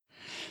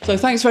So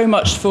thanks very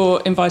much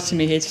for inviting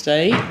me here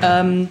today.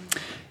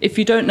 If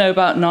you don't know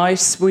about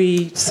NICE,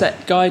 we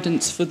set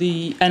guidance for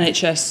the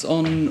NHS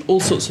on all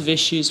sorts of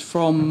issues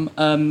from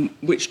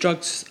which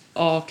drugs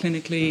are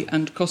clinically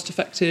and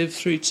cost-effective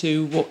through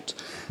to what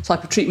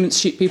type of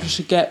treatments people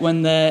should get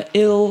when they're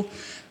ill,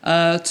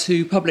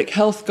 to public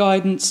health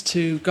guidance,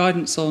 to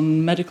guidance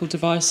on medical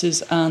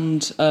devices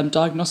and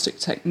diagnostic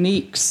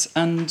techniques.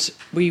 And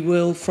we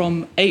will,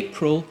 from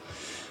April,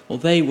 or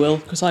they will,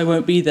 because I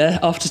won't be there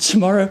after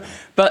tomorrow,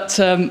 but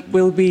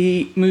we'll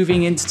be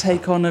moving in to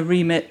take on a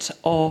remit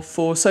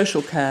for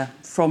social care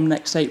from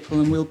next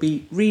April, and we'll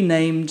be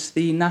renamed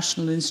the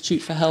National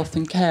Institute for Health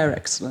and Care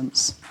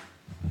Excellence.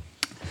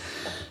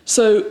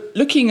 So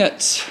looking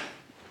at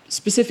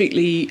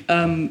specifically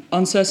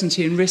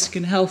uncertainty and risk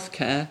in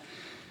healthcare,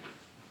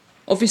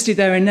 obviously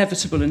they're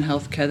inevitable in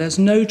healthcare. There's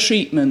no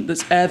treatment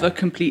that's ever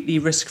completely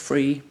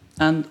risk-free,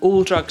 and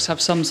all drugs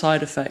have some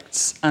side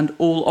effects, and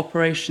all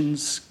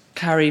operations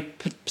carry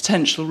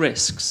potential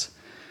risks.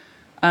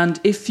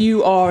 And if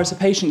you are, as a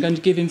patient, going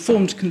to give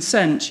informed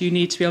consent, you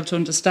need to be able to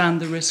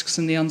understand the risks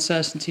and the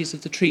uncertainties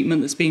of the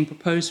treatment that's being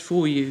proposed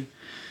for you.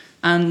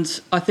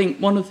 And I think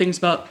one of the things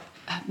about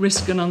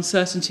risk and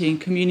uncertainty in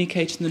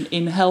communicating them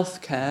in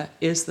healthcare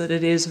is that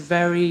it is a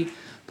very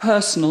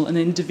personal and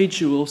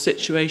individual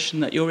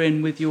situation that you're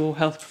in with your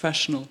health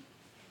professional.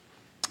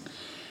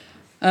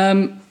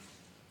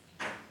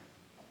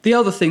 The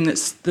other thing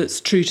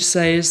that's true to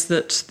say is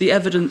that the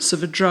evidence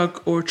of a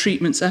drug or a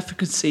treatment's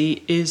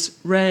efficacy is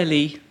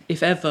rarely,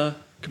 if ever,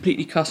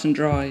 completely cut and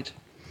dried.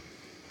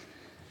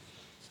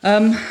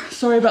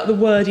 Sorry about the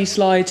wordy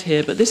slide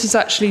here, but this is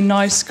actually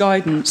NICE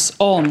guidance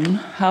on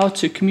how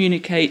to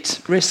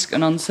communicate risk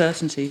and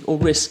uncertainty, or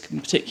risk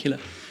in particular,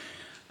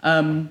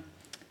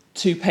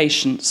 to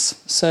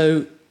patients.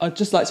 So I'd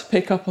just like to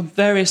pick up on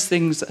various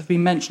things that have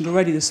been mentioned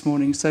already this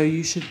morning. So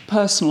you should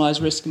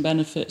personalise risk and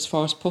benefit as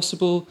far as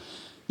possible.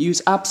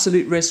 Use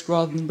absolute risk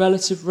rather than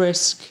relative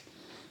risk.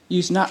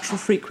 Use natural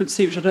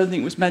frequency, which I don't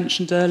think was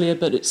mentioned earlier,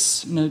 but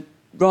it's,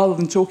 rather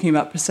than talking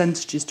about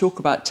percentages, talk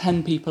about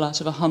 10 people out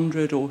of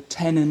 100 or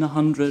 10 in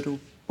 100 or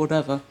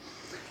whatever.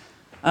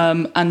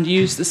 And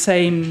use the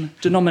same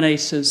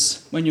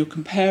denominators when you're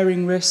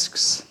comparing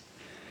risks.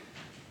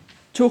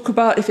 Talk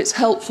about, if it's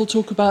helpful,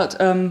 talk about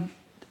a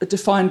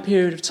defined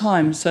period of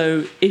time.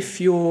 So if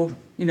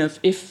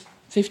if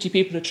 50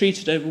 people are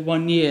treated over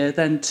 1 year,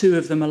 then 2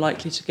 of them are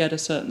likely to get a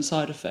certain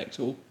side effect,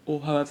 or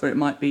however it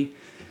might be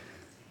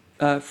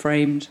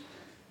framed.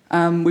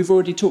 We've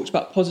already talked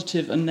about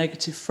positive and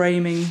negative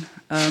framing,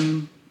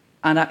 and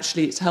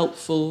actually it's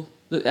helpful,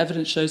 the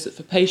evidence shows that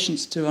for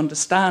patients to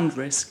understand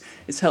risk,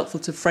 it's helpful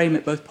to frame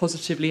it both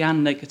positively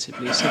and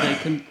negatively, so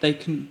they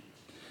can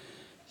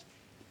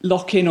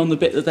lock in on the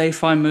bit that they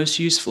find most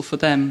useful for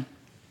them.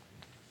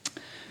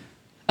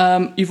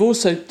 You've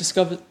also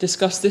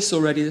discussed this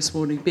already this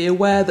morning. Be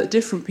aware that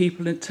different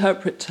people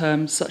interpret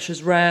terms such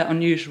as rare,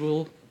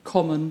 unusual,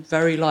 common,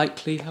 very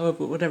likely,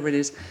 however, whatever it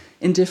is,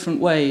 in different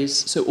ways.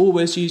 So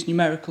always use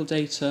numerical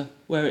data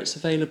where it's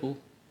available.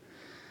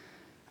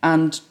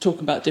 And talk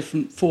about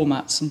different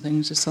formats and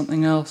things is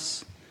something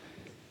else.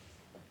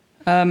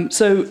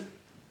 So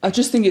I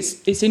just think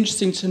it's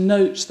interesting to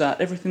note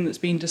that everything that's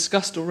been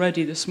discussed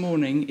already this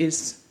morning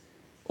is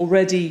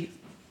already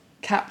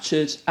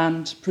captured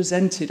and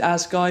presented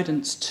as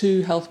guidance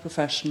to health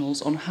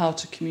professionals on how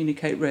to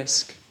communicate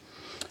risk.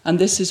 And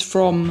this is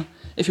from,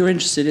 if you're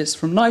interested, it's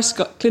from NICE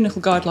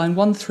Clinical Guideline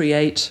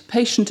 138,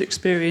 Patient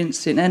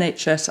Experience in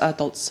NHS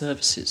Adult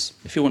Services,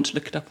 if you want to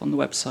look it up on the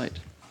website.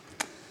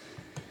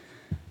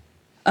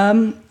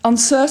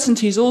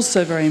 Uncertainty is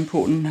also very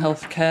important in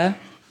healthcare.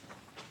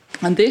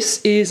 And this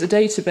is a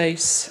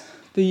database,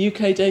 the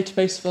UK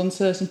database of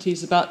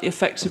uncertainties about the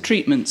effects of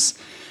treatments,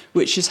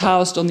 which is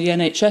housed on the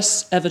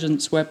NHS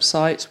Evidence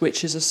website,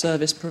 which is a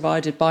service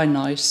provided by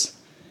NICE.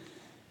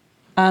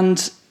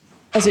 And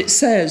as it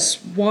says,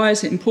 why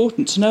is it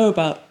important to know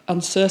about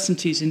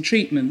uncertainties in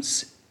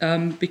treatments?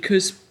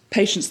 Because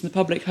patients and the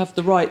public have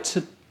the right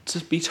to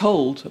be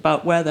told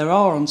about where there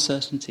are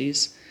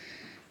uncertainties,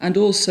 and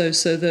also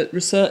so that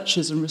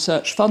researchers and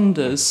research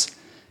funders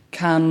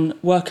can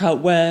work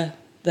out where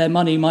their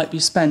money might be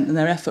spent and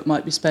their effort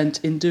might be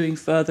spent in doing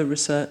further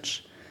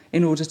research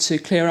in order to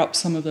clear up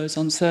some of those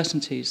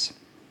uncertainties.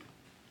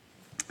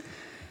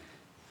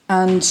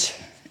 And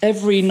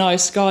every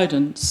NICE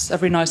guidance,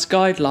 every NICE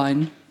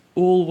guideline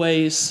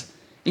always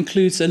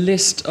includes a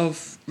list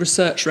of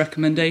research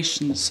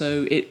recommendations.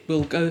 So it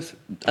will go,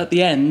 at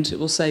the end, it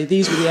will say,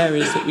 these were the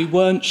areas that we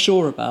weren't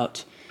sure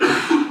about.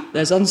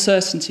 There's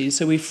uncertainty,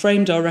 so we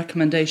framed our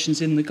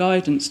recommendations in the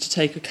guidance to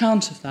take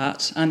account of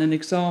that, and an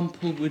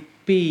example would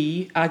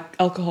be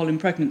alcohol in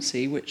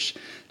pregnancy, which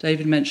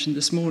David mentioned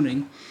this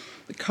morning.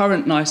 The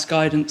current NICE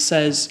guidance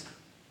says,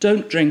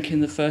 don't drink in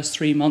the first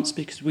 3 months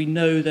because we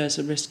know there's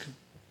a risk of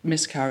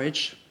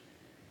miscarriage.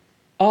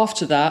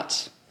 After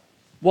that,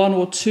 1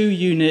 or 2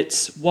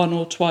 units,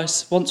 once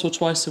or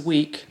twice a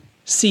week,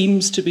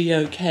 seems to be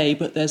okay,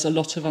 but there's a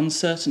lot of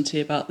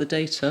uncertainty about the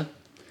data.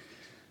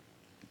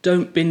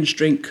 don't binge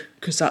drink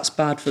because that's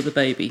bad for the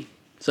baby.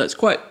 So it's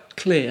quite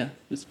clear,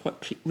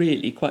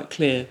 really quite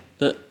clear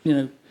that,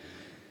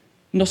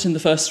 not in the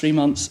first 3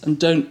 months and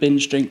don't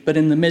binge drink, but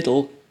in the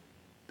middle,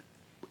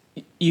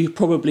 you're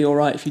probably all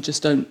right if you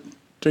just don't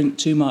drink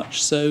too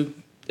much. So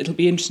it'll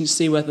be interesting to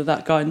see whether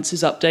that guidance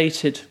is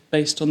updated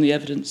based on the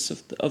evidence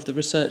of the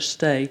research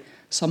today.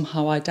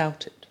 Somehow I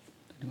doubt it.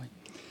 Anyway.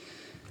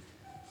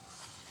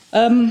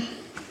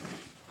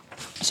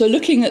 So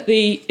looking at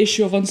the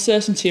issue of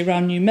uncertainty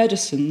around new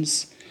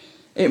medicines,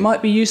 it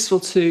might be useful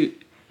to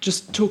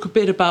just talk a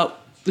bit about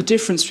the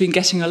difference between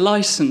getting a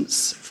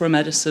licence for a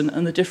medicine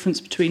and the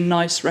difference between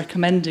NICE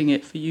recommending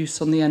it for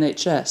use on the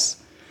NHS.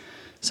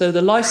 So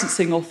the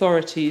licensing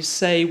authorities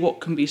say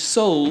what can be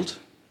sold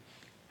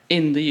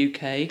in the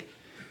UK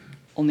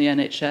on the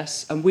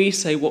NHS, and we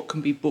say what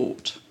can be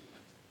bought.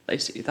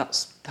 Basically,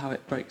 that's how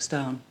it breaks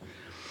down.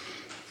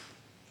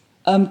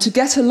 To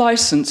get a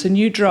licence, a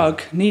new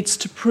drug needs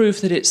to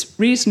prove that it's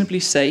reasonably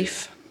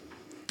safe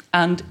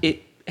and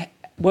it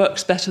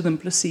works better than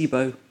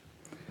placebo.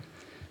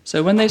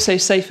 So when they say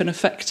safe and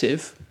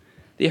effective,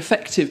 the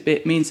effective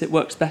bit means it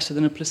works better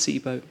than a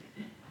placebo.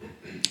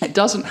 It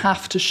doesn't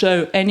have to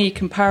show any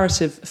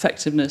comparative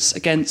effectiveness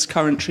against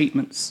current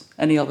treatments,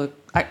 any other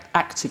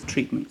active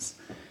treatments.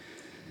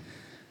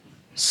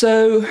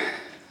 So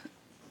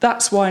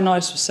that's why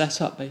NICE was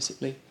set up,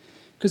 basically.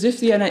 Because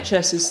if the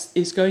NHS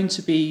is going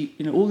to be,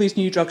 all these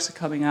new drugs are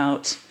coming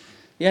out,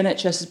 the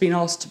NHS has been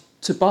asked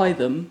to buy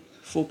them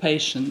for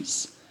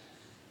patients,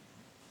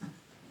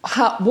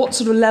 what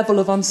sort of level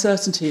of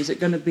uncertainty is it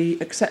going to be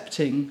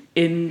accepting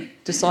in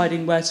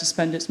deciding where to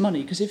spend its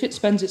money? Because if it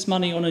spends its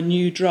money on a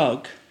new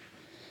drug,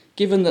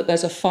 given that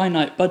there's a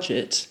finite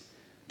budget,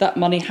 that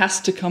money has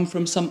to come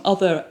from some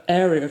other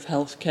area of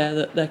healthcare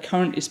that they're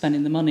currently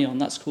spending the money on.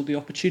 That's called the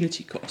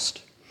opportunity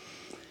cost.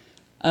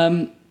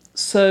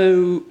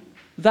 So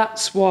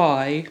that's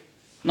why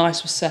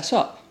NICE was set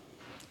up.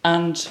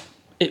 And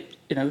it,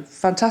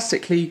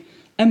 fantastically,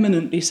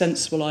 eminently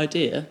sensible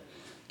idea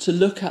to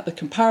look at the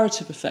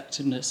comparative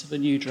effectiveness of a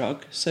new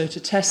drug, so to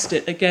test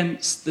it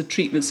against the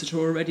treatments that are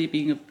already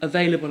being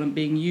available and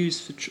being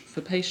used for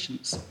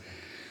patients.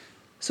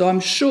 So I'm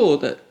sure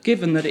that,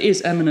 given that it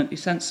is eminently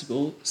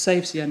sensible,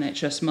 saves the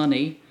NHS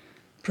money,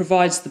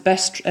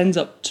 ends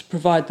up to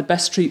provide the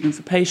best treatment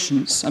for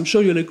patients, I'm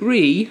sure you'll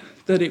agree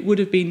that it would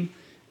have been,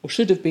 or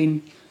should have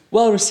been,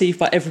 well received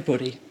by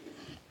everybody.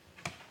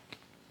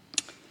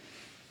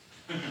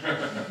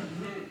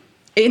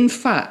 In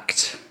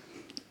fact,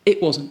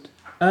 it wasn't.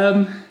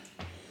 I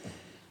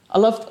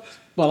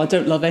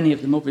don't love any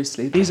of them,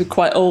 obviously. These are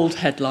quite old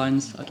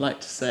headlines, I'd like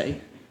to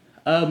say.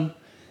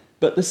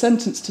 But the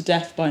sentence to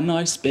death by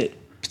NICE bit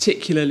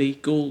particularly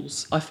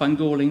I find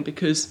galling,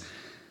 because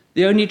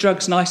the only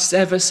drugs NICE has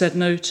ever said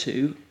no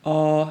to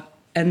are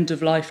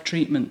end-of-life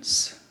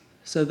treatments.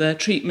 So they're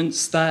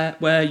treatments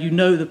where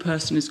the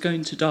person is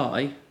going to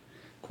die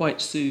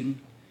quite soon,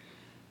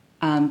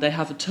 and they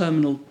have a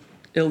terminal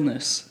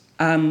illness,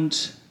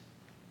 and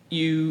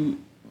you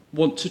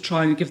want to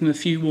try and give them a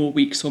few more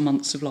weeks or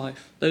months of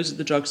life. Those are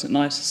the drugs that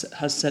NICE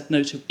has said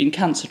no to, in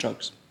cancer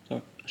drugs.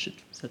 Sorry, I should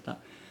have said that.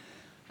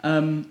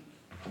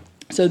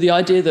 So the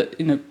idea that,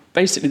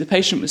 basically the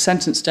patient was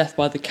sentenced to death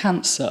by the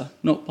cancer,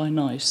 not by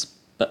NICE,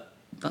 but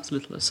that's a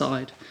little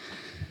aside.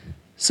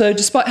 So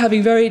despite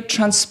having very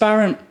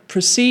transparent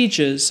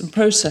procedures and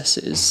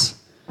processes,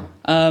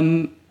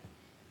 and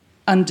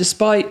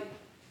despite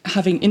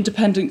having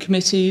independent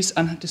committees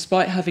and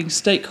despite having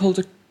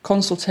stakeholder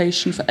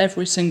consultation for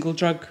every single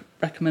drug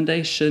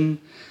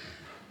recommendation,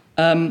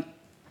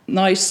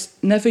 NICE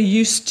never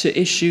used to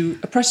issue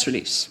a press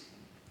release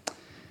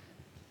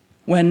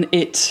when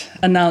it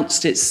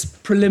announced its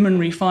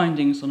preliminary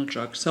findings on a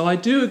drug. So I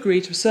do agree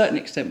to a certain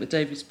extent with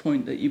David's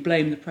point that you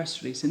blame the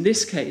press release. In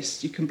this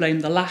case, you can blame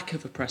the lack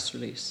of a press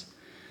release.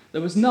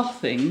 There was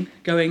nothing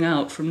going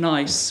out from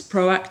NICE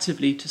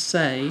proactively to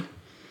say,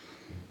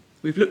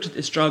 we've looked at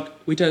this drug,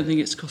 we don't think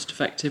it's cost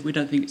effective, we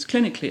don't think it's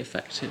clinically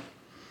effective.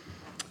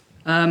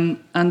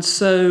 And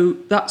so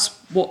that's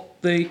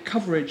what the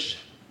coverage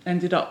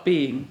ended up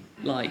being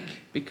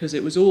like, because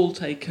it was all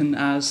taken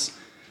as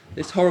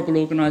this horrible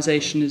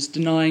organisation is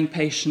denying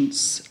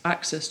patients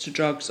access to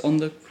drugs on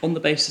the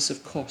basis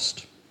of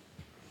cost,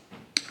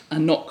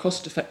 and not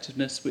cost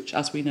effectiveness, which,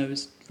 as we know,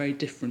 is very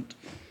different.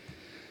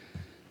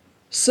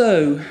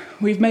 So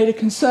we've made a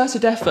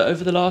concerted effort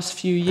over the last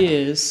few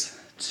years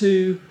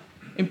to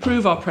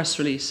improve our press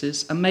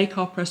releases and make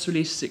our press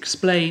releases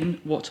explain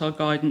what our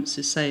guidance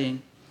is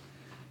saying.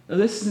 Now,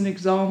 this is an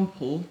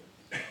example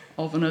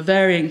of an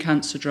ovarian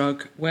cancer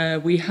drug where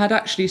we had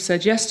actually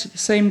said yes to the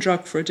same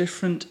drug for a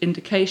different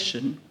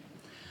indication,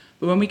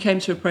 but when we came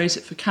to appraise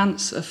it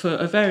for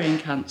ovarian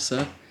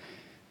cancer,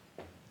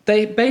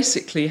 they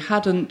basically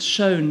couldn't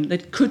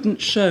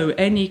show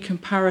any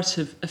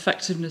comparative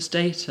effectiveness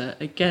data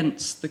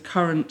against the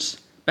current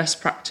best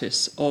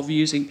practice of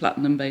using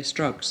platinum-based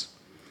drugs.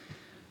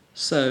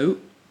 So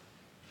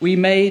we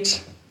made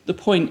the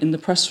point in the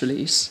press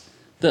release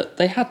that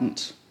they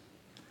hadn't.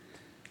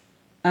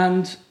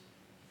 And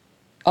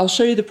I'll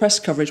show you the press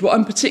coverage. What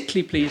I'm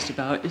particularly pleased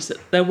about is that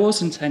there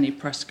wasn't any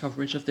press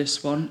coverage of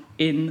this one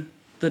in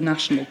the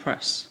national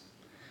press,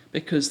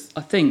 because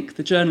I think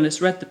the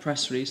journalists read the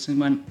press release and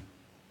went,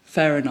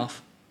 fair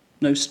enough,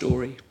 no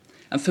story.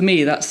 And for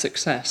me, that's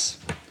success.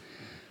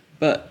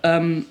 But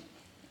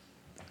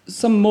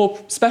some more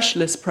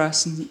specialist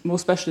press and more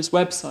specialist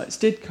websites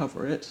did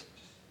cover it.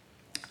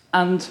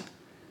 And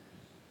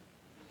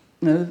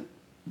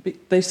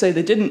they say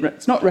they didn't.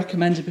 It's not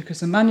recommended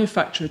because the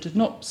manufacturer did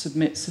not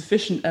submit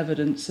sufficient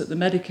evidence that the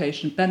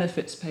medication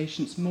benefits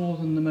patients more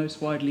than the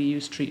most widely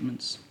used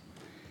treatments.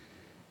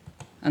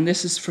 And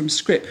this is from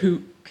Scrip,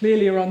 who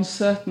clearly are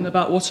uncertain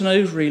about what an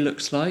ovary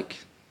looks like.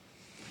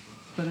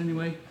 But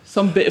anyway,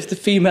 some bit of the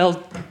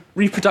female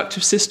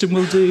reproductive system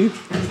will do.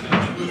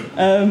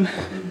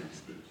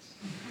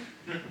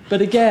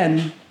 But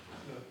again,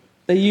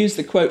 they use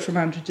the quote from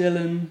Andrew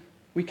Dillon,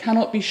 "We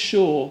cannot be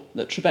sure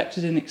that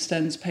trabectedin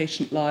extends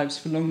patient lives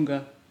for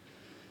longer."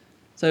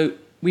 So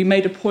we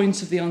made a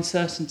point of the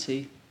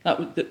uncertainty.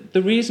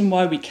 The reason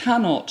why we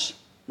cannot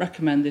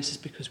recommend this is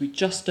because we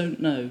just don't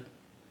know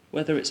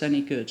whether it's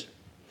any good.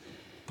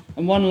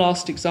 And one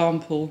last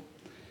example.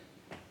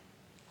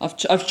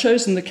 I've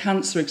chosen the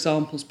cancer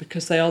examples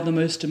because they are the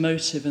most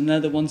emotive and they're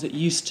the ones that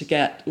used to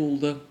get all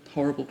the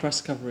horrible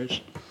press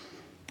coverage.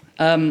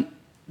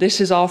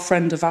 This is our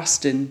friend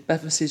Avastin,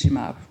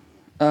 bevacizumab.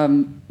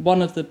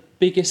 One of the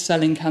biggest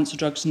selling cancer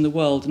drugs in the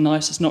world, and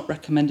NICE has not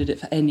recommended it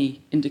for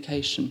any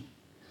indication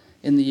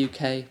in the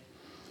UK.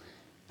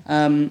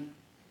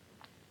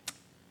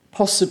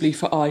 Possibly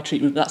for eye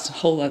treatment, but that's a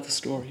whole other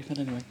story, but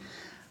anyway.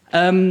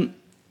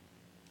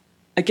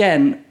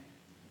 Again,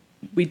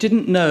 we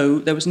didn't know,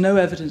 there was no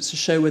evidence to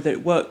show whether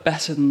it worked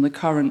better than the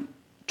current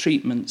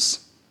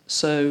treatments.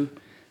 So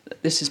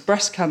this is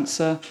breast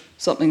cancer,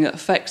 something that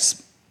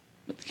affects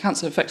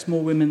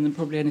more women than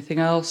probably anything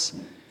else.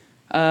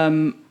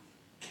 And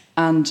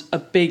a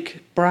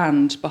big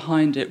brand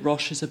behind it.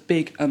 Roche is a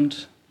big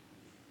and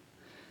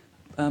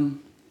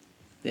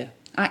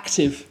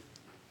active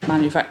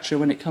manufacturer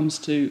when it comes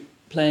to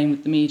playing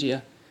with the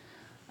media.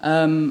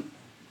 And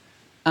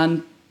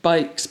by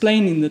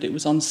explaining that it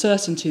was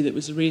uncertainty that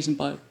was the reason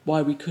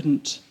why we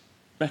couldn't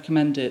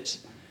recommend it,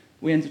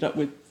 we ended up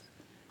with,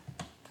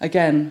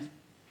 again,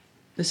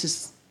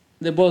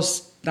 there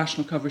was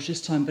national coverage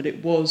this time, but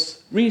it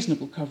was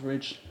reasonable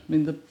coverage. I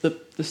mean, the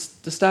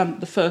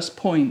first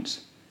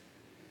point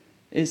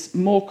is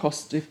more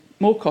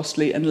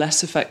costly and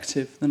less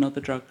effective than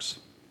other drugs.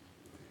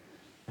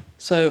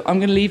 So I'm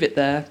going to leave it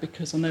there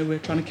because I know we're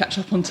trying to catch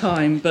up on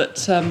time,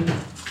 but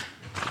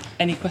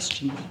any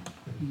questions?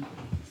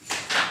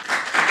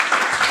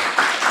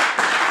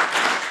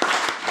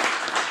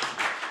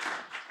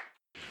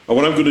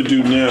 What I'm going to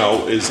do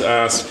now is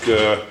ask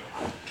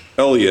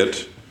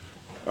Elliot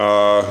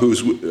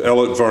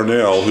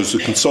Varnell, who's a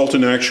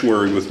consultant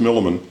actuary with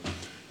Milliman,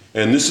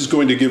 and this is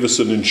going to give us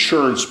an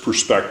insurance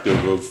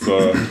perspective of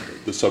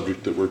the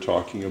subject that we're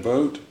talking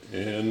about.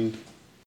 And